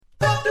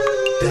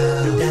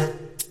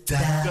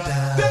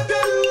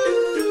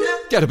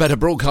Get a Better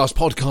Broadcast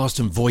podcast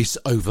and voice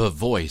over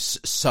voice.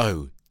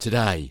 So,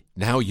 today,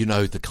 now you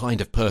know the kind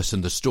of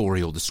person the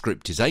story or the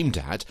script is aimed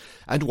at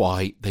and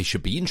why they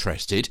should be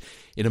interested.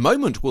 In a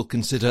moment, we'll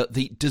consider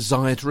the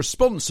desired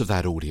response of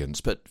that audience.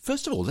 But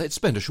first of all, let's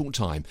spend a short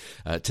time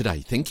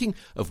today thinking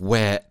of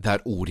where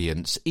that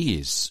audience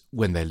is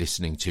when they're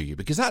listening to you,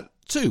 because that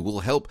too will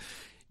help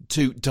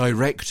to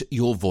direct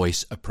your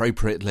voice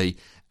appropriately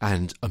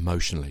and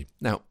emotionally.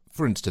 Now,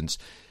 for instance,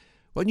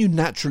 won't you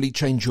naturally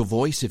change your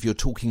voice if you're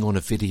talking on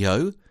a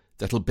video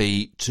that'll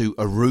be to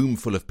a room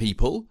full of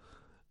people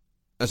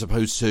as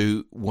opposed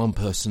to one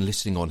person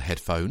listening on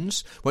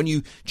headphones? Won't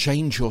you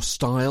change your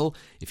style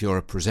if you're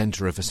a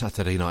presenter of a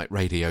Saturday night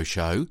radio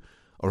show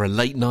or a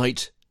late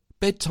night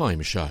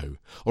bedtime show?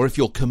 Or if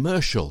your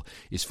commercial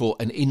is for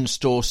an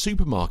in-store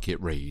supermarket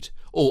read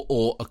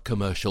or a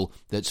commercial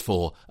that's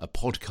for a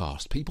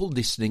podcast? People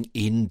listening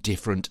in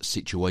different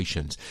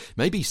situations.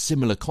 Maybe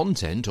similar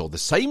content or the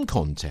same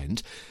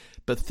content,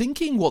 but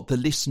thinking what the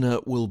listener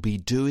will be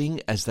doing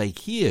as they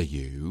hear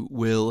you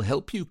will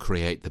help you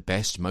create the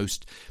best,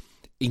 most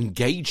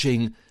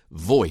engaging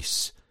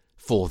voice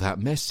for that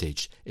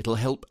message. It'll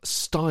help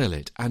style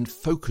it and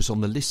focus on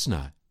the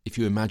listener. If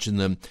you imagine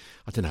them,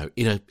 I don't know,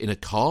 in a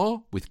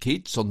car with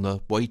kids on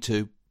the way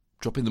to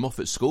dropping them off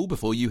at school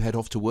before you head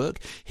off to work,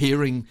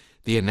 hearing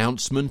the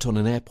announcement on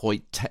an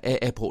airport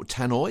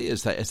tannoy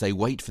as they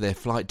wait for their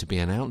flight to be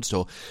announced,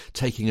 or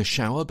taking a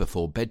shower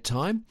before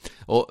bedtime,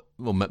 or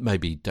well,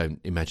 maybe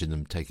don't imagine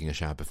them taking a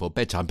shower before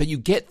bedtime, but you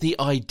get the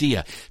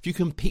idea. If you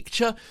can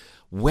picture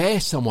where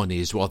someone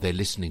is while they're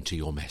listening to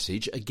your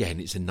message, again,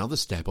 it's another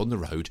step on the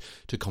road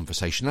to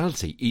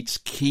conversationality. It's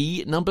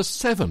key number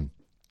 7.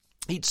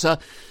 It's a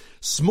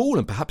small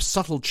and perhaps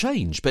subtle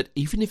change, but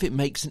even if it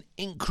makes an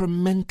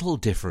incremental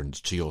difference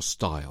to your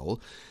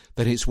style,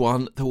 then it's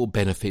one that will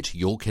benefit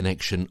your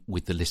connection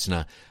with the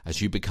listener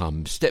as you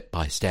become step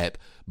by step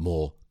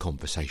more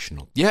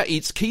conversational. Yeah,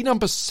 it's key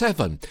number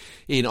 7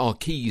 in our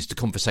Keys to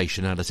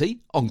Conversationality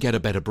on Get a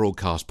Better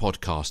Broadcast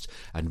podcast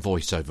and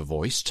voice over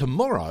voice.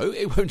 Tomorrow,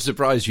 it won't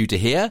surprise you to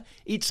hear,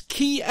 it's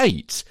key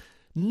 8.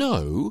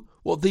 Know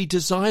what the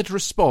desired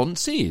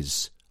response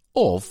is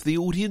of the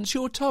audience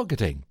you're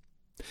targeting.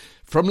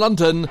 From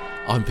London,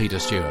 I'm Peter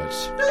Stewart.